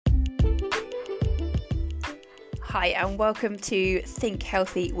Hi and welcome to Think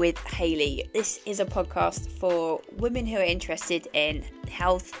Healthy with Hayley. This is a podcast for women who are interested in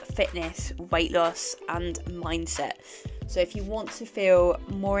health, fitness, weight loss and mindset. So if you want to feel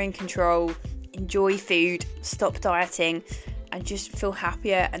more in control, enjoy food, stop dieting and just feel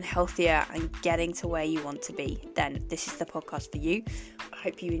happier and healthier and getting to where you want to be, then this is the podcast for you. I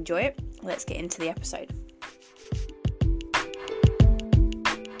hope you enjoy it. Let's get into the episode.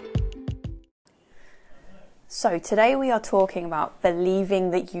 So today we are talking about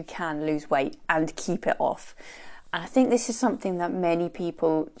believing that you can lose weight and keep it off. And I think this is something that many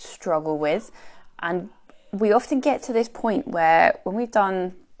people struggle with. And we often get to this point where when we've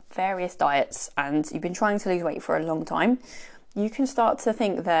done various diets and you've been trying to lose weight for a long time, you can start to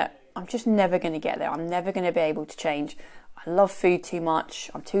think that I'm just never going to get there. I'm never going to be able to change. I love food too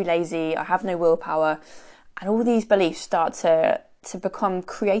much. I'm too lazy. I have no willpower. And all these beliefs start to become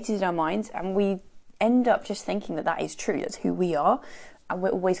created in our minds, and we end up just thinking that that is true. That's who we are, and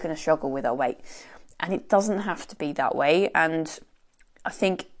we're always going to struggle with our weight. And it doesn't have to be that way. And I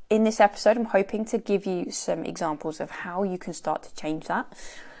think in this episode, I'm hoping to give you some examples of how you can start to change that.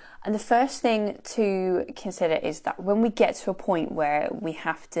 And the first thing to consider is that when we get to a point where we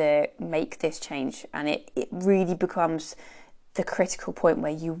have to make this change, and it really becomes the critical point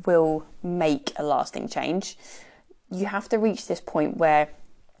where you will make a lasting change, you have to reach this point where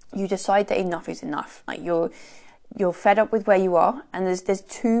you decide that enough is enough. Like you're fed up with where you are, and there's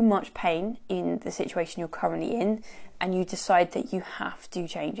too much pain in the situation you're currently in, and you decide that you have to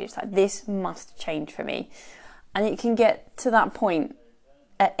change it. It's like, this must change for me. And it can get to that point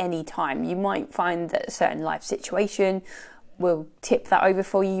at any time. You might find that a certain life situation will tip that over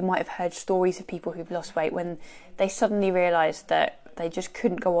for you. You might have heard stories of people who've lost weight when they suddenly realised that they just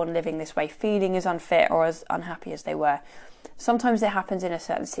couldn't go on living this way, feeling as unfit or as unhappy as they were. Sometimes it happens in a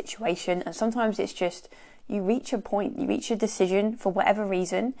certain situation, and sometimes it's just you reach a point, you reach a decision for whatever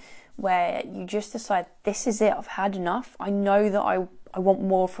reason where you just decide, this is it, I've had enough. I know that I want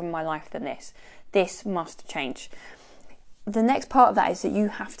more from my life than this. This must change. The next part of that is that you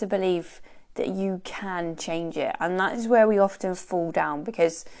have to believe that you can change it, and that is where we often fall down,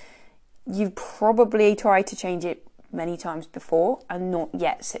 because you've probably tried to change it many times before and not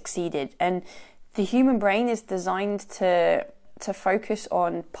yet succeeded. And the human brain is designed to focus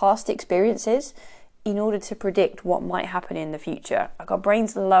on past experiences in order to predict what might happen in the future. Like, our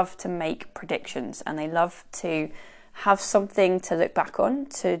brains love to make predictions, and they love to have something to look back on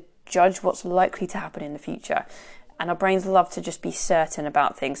to judge what's likely to happen in the future. And our brains love to just be certain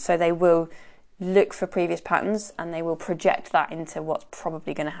about things. So they will look for previous patterns and they will project that into what's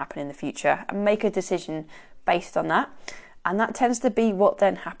probably going to happen in the future and make a decision based on that. And that tends to be what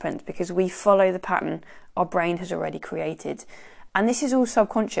then happens, because we follow the pattern our brain has already created. And this is all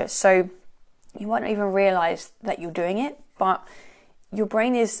subconscious, so you might not even realise that you're doing it, but your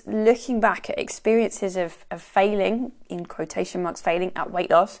brain is looking back at experiences of failing, in quotation marks, failing at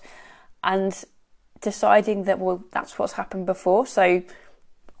weight loss, and deciding that, well, that's what's happened before, so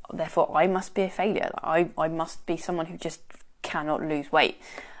therefore I must be a failure. I must be someone who just cannot lose weight.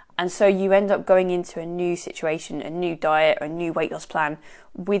 And so you end up going into a new situation, a new diet, or a new weight loss plan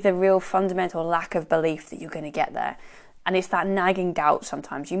with a real fundamental lack of belief that you're going to get there. And it's that nagging doubt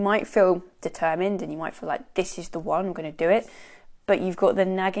sometimes. You might feel determined and you might feel like, this is the one, I'm going to do it. But you've got the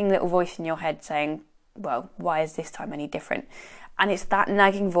nagging little voice in your head saying, well, why is this time any different? And it's that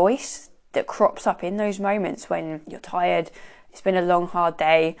nagging voice that crops up in those moments when you're tired, it's been a long, hard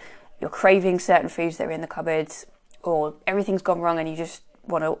day, you're craving certain foods that are in the cupboards, or everything's gone wrong and you just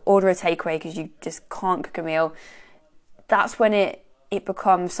want to order a takeaway because you just can't cook a meal. That's when it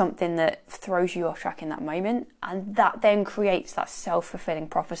becomes something that throws you off track in that moment, and that then creates that self-fulfilling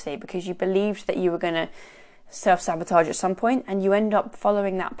prophecy, because you believed that you were going to self-sabotage at some point and you end up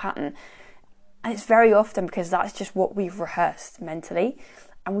following that pattern. And it's very often because that's just what we've rehearsed mentally,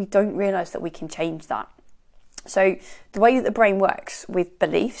 and we don't realise that we can change that. So the way that the brain works with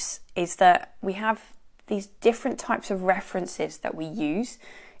beliefs is that we have these different types of references that we use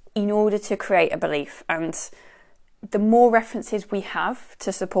in order to create a belief. And the more references we have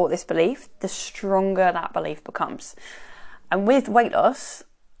to support this belief, the stronger that belief becomes. And with weight loss,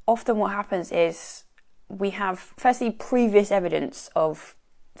 often what happens is we have, firstly, previous evidence of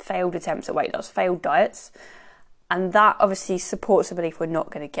failed attempts at weight loss, failed diets. And that obviously supports the belief we're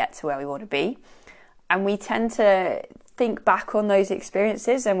not going to get to where we want to be. And we tend to think back on those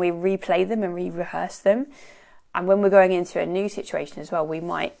experiences and we replay them and re-rehearse them. And when we're going into a new situation as well, we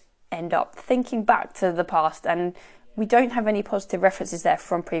might end up thinking back to the past, and we don't have any positive references there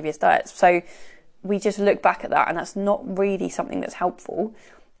from previous diets. So we just look back at that, and that's not really something that's helpful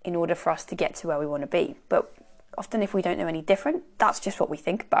in order for us to get to where we want to be. But Often if we don't know any different, that's just what we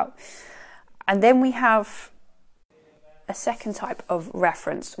think about. And then we have a second type of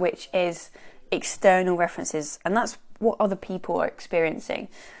reference, which is external references, and that's what other people are experiencing.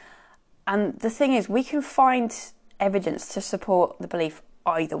 And the thing is, we can find evidence to support the belief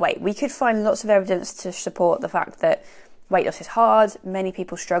either way. We could find lots of evidence to support the fact that weight loss is hard, many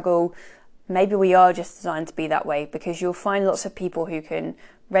people struggle, maybe we are just designed to be that way, because you'll find lots of people who can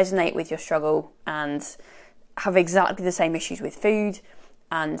resonate with your struggle and have exactly the same issues with food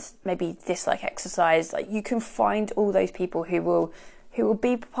and maybe dislike exercise. Like, you can find all those people who will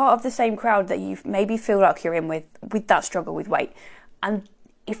be part of the same crowd that you maybe feel like you're in with that struggle with weight. And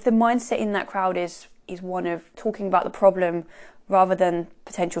if the mindset in that crowd is one of talking about the problem rather than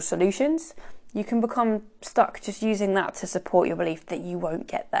potential solutions, you can become stuck just using that to support your belief that you won't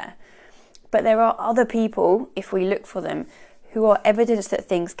get there. But there are other people, if we look for them, who are evidence that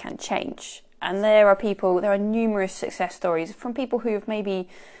things can change. And there are numerous success stories from people who have maybe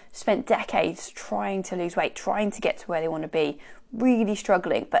spent decades trying to lose weight, trying to get to where they want to be, really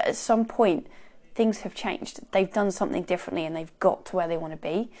struggling, but at some point things have changed. They've done something differently and they've got to where they want to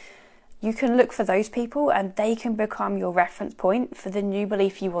be. You can look for those people and they can become your reference point for the new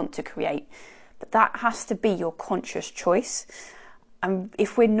belief you want to create. But that has to be your conscious choice. And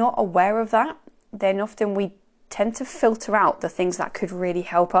if we're not aware of that, then often we tend to filter out the things that could really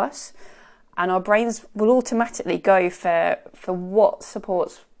help us. And our brains will automatically go for what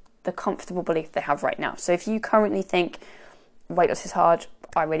supports the comfortable belief they have right now. So if you currently think weight loss is hard,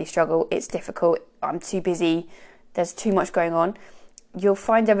 I really struggle, it's difficult, I'm too busy, there's too much going on, you'll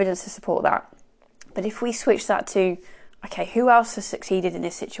find evidence to support that. But if we switch that to, okay, who else has succeeded in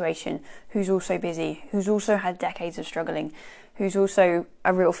this situation, who's also busy, who's also had decades of struggling, who's also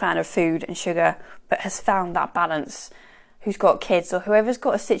a real fan of food and sugar, but has found that balance, who's got kids, or whoever's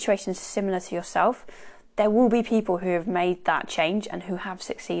got a situation similar to yourself, there will be people who have made that change and who have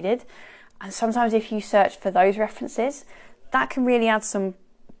succeeded. And sometimes if you search for those references, that can really add some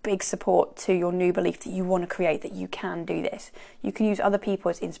big support to your new belief that you want to create, that you can do this. You can use other people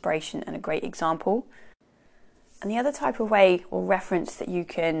as inspiration and a great example. And the other type of way or reference that you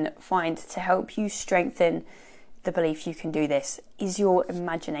can find to help you strengthen the belief you can do this is your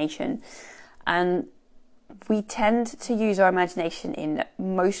imagination. And we tend to use our imagination in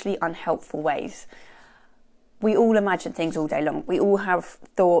mostly unhelpful ways. We all imagine things all day long. We all have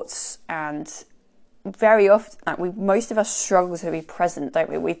thoughts, and very often, most of us struggle to be present, don't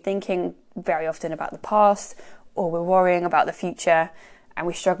we? We're thinking very often about the past, or we're worrying about the future, and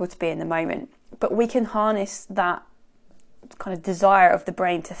we struggle to be in the moment. But we can harness that kind of desire of the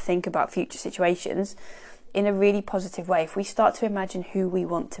brain to think about future situations in a really positive way. If we start to imagine who we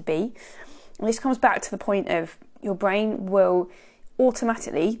want to be, and this comes back to the point of your brain will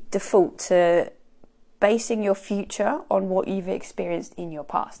automatically default to basing your future on what you've experienced in your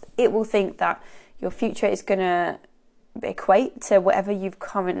past. It will think that your future is going to equate to whatever you've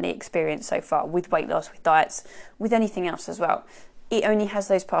currently experienced so far with weight loss, with diets, with anything else as well. It only has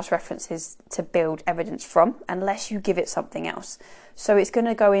those past references to build evidence from, unless you give it something else. So it's going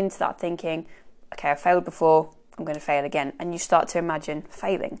to go into that thinking, okay, I failed before, I'm going to fail again. And you start to imagine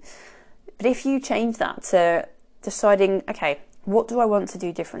failing. But if you change that to deciding, okay, what do I want to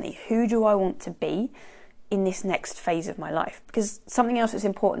do differently? Who do I want to be in this next phase of my life? Because something else that's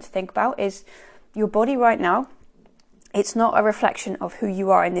important to think about is your body right now. It's not a reflection of who you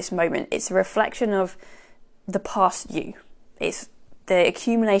are in this moment. It's a reflection of the past you. It's the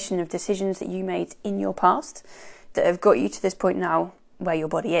accumulation of decisions that you made in your past that have got you to this point now where your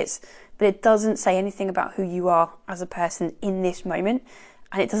body is. But it doesn't say anything about who you are as a person in this moment,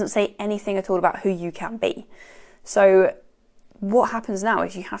 and it doesn't say anything at all about who you can be. So what happens now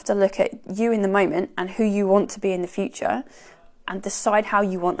is you have to look at you in the moment and who you want to be in the future and decide how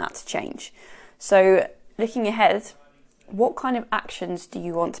you want that to change. So looking ahead, what kind of actions do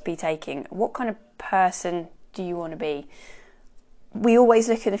you want to be taking? What kind of person do you want to be? We always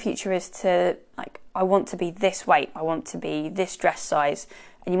look at the future as to, like, I want to be this weight, I want to be this dress size,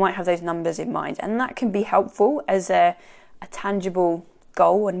 and you might have those numbers in mind. And that can be helpful as a tangible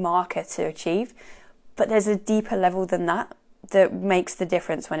goal and marker to achieve. But there's a deeper level than that that makes the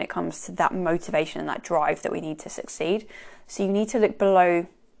difference when it comes to that motivation and that drive that we need to succeed. So you need to look below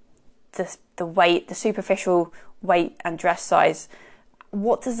the weight, the superficial weight and dress size.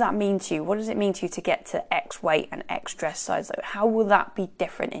 What does that mean to you? What does it mean to you to get to X weight and X dress size? Like, how will that be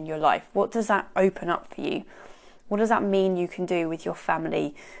different in your life? What does that open up for you? What does that mean you can do with your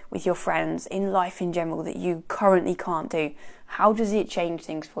family, with your friends, in life in general that you currently can't do? How does it change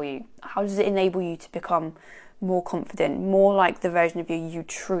things for you? How does it enable you to become more confident, more like the version of you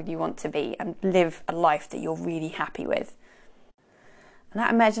truly want to be, and live a life that you're really happy with. And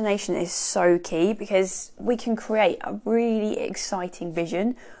that imagination is so key, because we can create a really exciting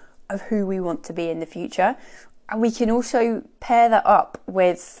vision of who we want to be in the future. And we can also pair that up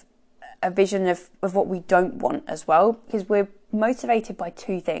with a vision of what we don't want as well, because we're motivated by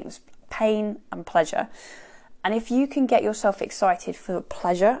two things: pain and pleasure. And if you can get yourself excited for the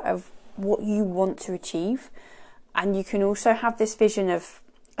pleasure of what you want to achieve, and you can also have this vision of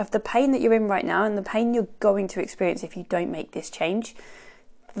the pain that you're in right now and the pain you're going to experience if you don't make this change,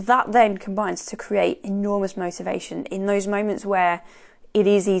 that then combines to create enormous motivation in those moments where it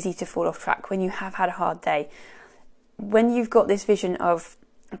is easy to fall off track, when you have had a hard day. When you've got this vision of,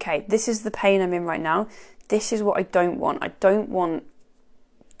 okay, this is the pain I'm in right now, this is what I don't want. I don't want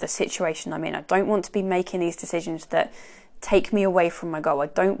the situation I'm in. I don't want to be making these decisions that take me away from my goal. I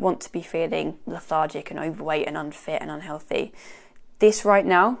don't want to be feeling lethargic and overweight and unfit and unhealthy. This right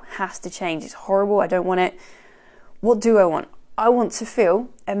now has to change. It's horrible. I don't want it. What do I want? I want to feel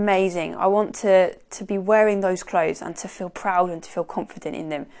amazing. I want to be wearing those clothes and to feel proud and to feel confident in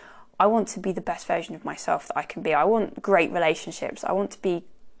them. I want to be the best version of myself that I can be. I want great relationships. I want to be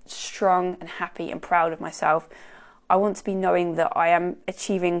strong and happy and proud of myself. I want to be knowing that I am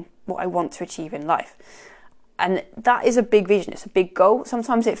achieving what I want to achieve in life. And that is a big vision. It's a big goal.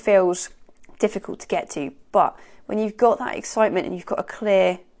 Sometimes it feels difficult to get to, but when you've got that excitement and you've got a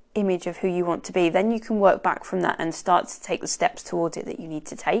clear image of who you want to be, then you can work back from that and start to take the steps towards it that you need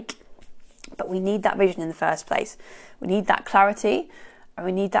to take. But we need that vision in the first place. We need that clarity, and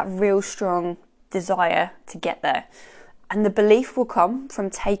we need that real strong desire to get there. And the belief will come from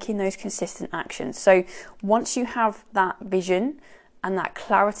taking those consistent actions. So once you have that vision and that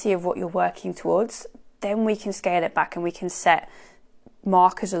clarity of what you're working towards, then we can scale it back and we can set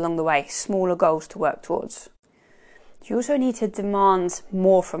markers along the way, smaller goals to work towards. You also need to demand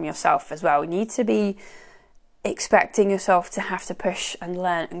more from yourself as well. You need to be expecting yourself to have to push and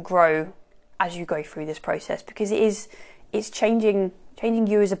learn and grow as you go through this process, because it's changing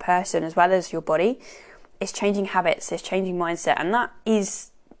you as a person as well as your body. It's changing habits, it's changing mindset, and that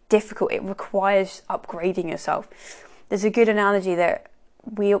is difficult. It requires upgrading yourself. There's a good analogy that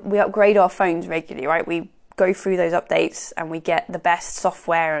we upgrade our phones regularly, right? We go through those updates and we get the best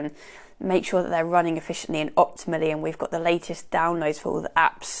software and make sure that they're running efficiently and optimally, and we've got the latest downloads for all the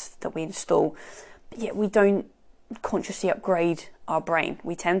apps that we install. But yet we don't consciously upgrade our brain.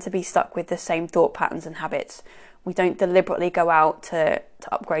 We tend to be stuck with the same thought patterns and habits. We don't deliberately go out to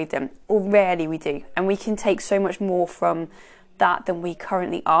upgrade them, or rarely we do. And we can take so much more from that than we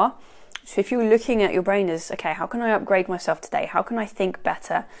currently are. So if you're looking at your brain as, okay, how can I upgrade myself today? How can I think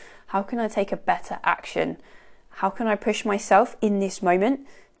better? How can I take a better action? How can I push myself in this moment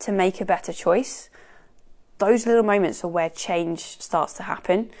to make a better choice? Those little moments are where change starts to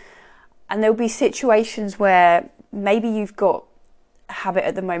happen. And there'll be situations where maybe you've got a habit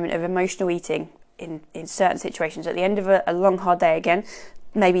at the moment of emotional eating in certain situations. At the end of a long, hard day again,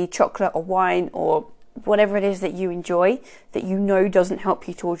 maybe chocolate or wine or whatever it is that you enjoy that you know doesn't help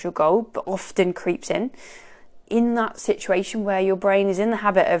you towards your goal, but often creeps in that situation where your brain is in the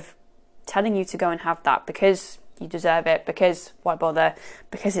habit of telling you to go and have that because you deserve it, because why bother,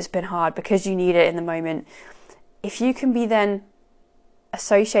 because it's been hard, because you need it in the moment. If you can be then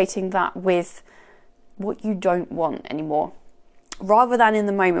associating that with what you don't want anymore, rather than in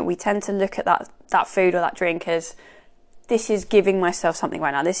the moment, we tend to look at that food or that drink as, this is giving myself something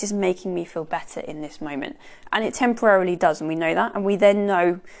right now, this is making me feel better in this moment. And it temporarily does, and we know that, and we then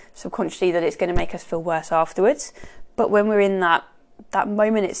know subconsciously that it's going to make us feel worse afterwards. But when we're in that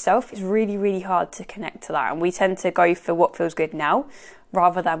moment itself, it's really, really hard to connect to that, and we tend to go for what feels good now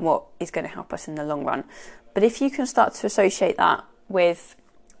rather than what is going to help us in the long run. But if you can start to associate that with,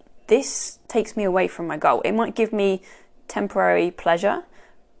 this takes me away from my goal, it might give me temporary pleasure,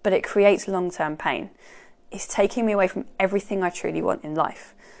 but it creates long-term pain. It's taking me away from everything I truly want in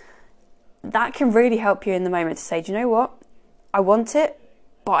life. That can really help you in the moment to say, do you know what? I want it,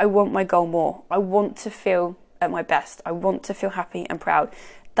 but I want my goal more. I want to feel at my best. I want to feel happy and proud.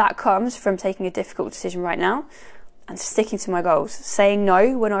 That comes from taking a difficult decision right now and sticking to my goals, saying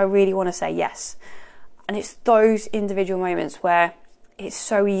no when I really want to say yes. And it's those individual moments where it's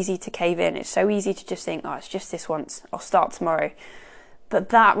so easy to cave in. It's so easy to just think, oh, it's just this once, I'll start tomorrow. But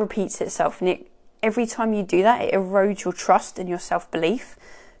that repeats itself, and every time you do that, it erodes your trust and your self-belief,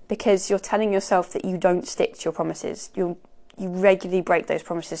 because you're telling yourself that you don't stick to your promises. You regularly break those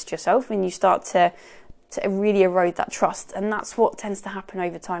promises to yourself, and you start to really erode that trust. And that's what tends to happen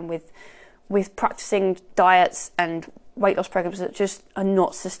over time with practicing diets and weight loss programs that just are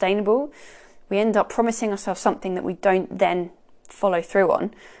not sustainable. We end up promising ourselves something that we don't then follow through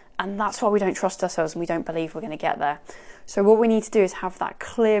on. And that's why we don't trust ourselves and we don't believe we're going to get there. So what we need to do is have that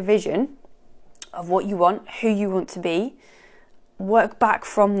clear vision of what you want, who you want to be, work back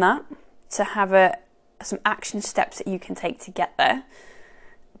from that to have some action steps that you can take to get there.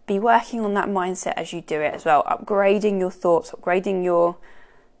 Be working on that mindset as you do it as well, upgrading your thoughts, upgrading your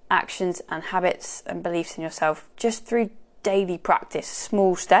actions and habits and beliefs in yourself just through daily practice,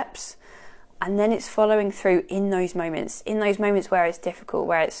 small steps. And then it's following through in those moments where it's difficult,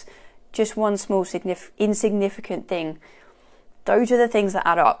 where it's just one small insignificant thing. Those are the things that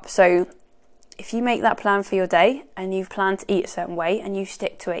add up. So if you make that plan for your day and you've planned to eat a certain way and you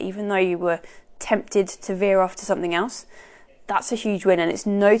stick to it, even though you were tempted to veer off to something else, that's a huge win. And it's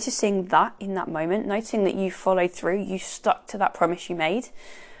noticing that in that moment, noticing that you followed through, you stuck to that promise you made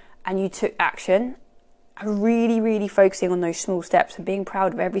and you took action, and really, really focusing on those small steps and being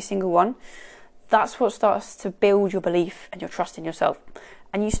proud of every single one. That's what starts to build your belief and your trust in yourself.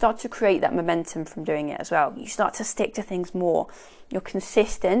 And you start to create that momentum from doing it as well. You start to stick to things more. You're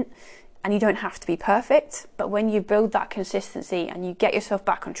consistent and you don't have to be perfect. But when you build that consistency and you get yourself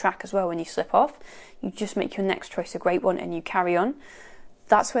back on track as well, when you slip off, you just make your next choice a great one and you carry on.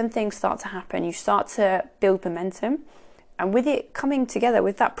 That's when things start to happen. You start to build momentum. And with it coming together,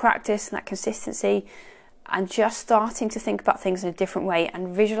 with that practice and that consistency, and just starting to think about things in a different way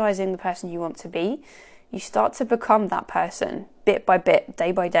and visualizing the person you want to be, you start to become that person bit by bit,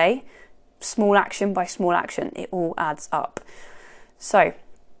 day by day, small action by small action. It all adds up. So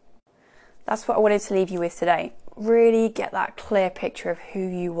that's what I wanted to leave you with today. Really get that clear picture of who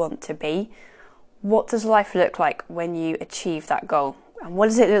you want to be. What does life look like when you achieve that goal? And what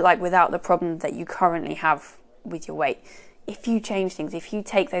does it look like without the problem that you currently have with your weight? If you change things, if you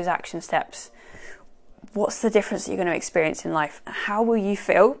take those action steps, what's the difference that you're going to experience in life? How will you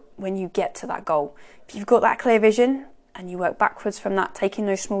feel when you get to that goal? If you've got that clear vision and you work backwards from that, taking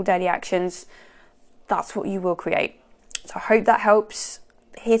those small daily actions, that's what you will create. So I hope that helps.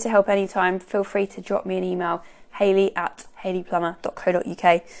 Here to help anytime. Feel free to drop me an email,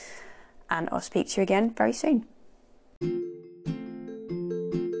 hayley@hayleyplummer.co.uk, and I'll speak to you again very soon.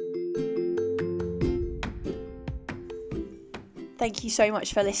 Thank you so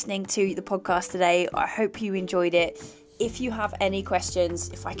much for listening to the podcast today. I hope you enjoyed it. If you have any questions,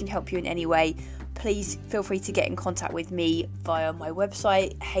 if I can help you in any way, please feel free to get in contact with me via my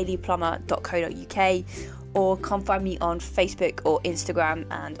website, hayleyplummer.co.uk, or come find me on Facebook or Instagram,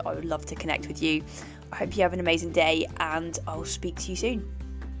 and I would love to connect with you. I hope you have an amazing day, and I'll speak to you soon.